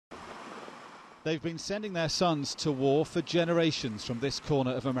They've been sending their sons to war for generations from this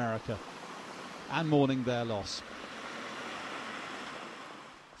corner of America and mourning their loss.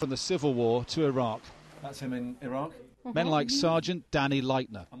 From the Civil War to Iraq. That's him in Iraq? Men like Sergeant Danny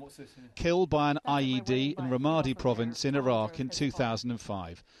Leitner, killed by an IED in Ramadi province in Iraq in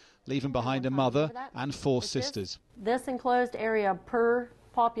 2005, leaving behind a mother and 4 sisters. This enclosed area per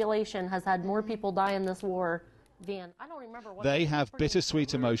population has had more people die in this war than I don't remember what. They have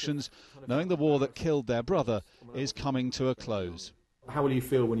bittersweet emotions, knowing the war that killed their brother is coming to a close. How will you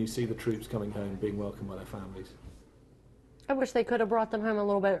feel when you see the troops coming home, being welcomed by their families? I wish they could have brought them home a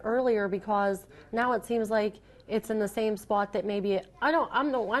little bit earlier, because now it seems like it's in the same spot that maybe I don't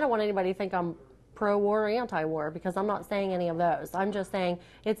want anybody to think I'm pro-war or anti-war, because I'm not saying any of those. I'm just saying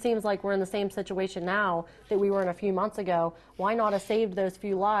it seems like we're in the same situation now that we were in a few months ago. Why not have saved those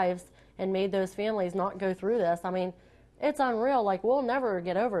few lives and made those families not go through this? I mean, it's unreal. Like, we'll never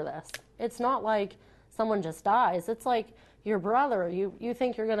get over this. It's not like someone just dies. It's like your brother. You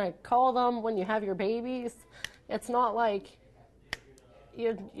think you're going to call them when you have your babies. It's not like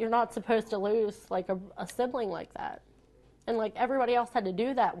you're not supposed to lose like a sibling like that. And like everybody else had to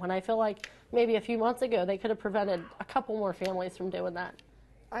do that, when I feel like maybe a few months ago they could have prevented a couple more families from doing that.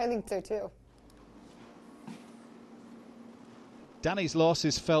 I think so too. Danny's loss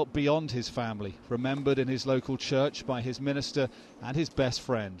is felt beyond his family, remembered in his local church by his minister and his best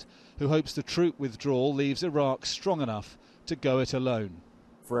friend, who hopes the troop withdrawal leaves Iraq strong enough to go it alone.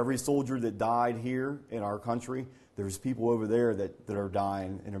 For every soldier that died here in our country, there's people over there that are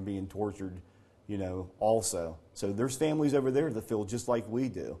dying and are being tortured, also. So there's families over there that feel just like we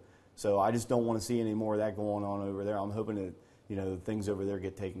do. So I just don't want to see any more of that going on over there. I'm hoping that, things over there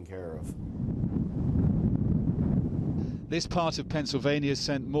get taken care of. This part of Pennsylvania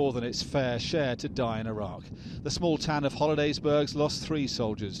sent more than its fair share to die in Iraq. The small town of Hollidaysburg's lost 3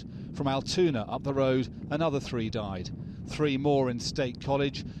 soldiers. From Altoona up the road, another 3 died. 3 more in State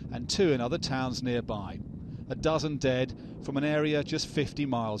College and 2 in other towns nearby. A dozen dead from an area just 50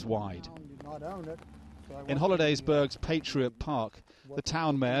 miles wide. In Hollidaysburg's Patriot Park, the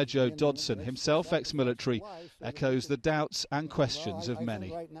town mayor, Joe Dodson, himself ex-military, echoes the doubts and questions of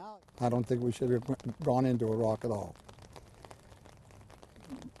many. I don't think we should have gone into Iraq at all.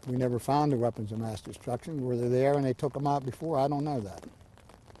 We never found the weapons of mass destruction. Were they there and they took them out before? I don't know that.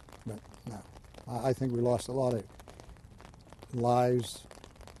 But no, I think we lost a lot of lives.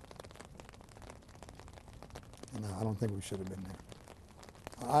 No, I don't think we should have been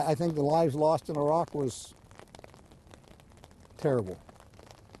there. I think the lives lost in Iraq was terrible.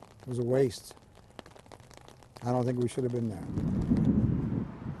 It was a waste. I don't think we should have been there.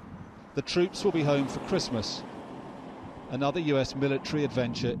 The troops will be home for Christmas. Another US military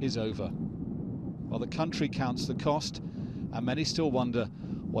adventure is over. While the country counts the cost, and many still wonder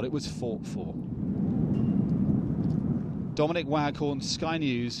what it was fought for. Dominic Waghorn, Sky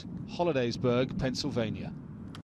News, Hollidaysburg, Pennsylvania.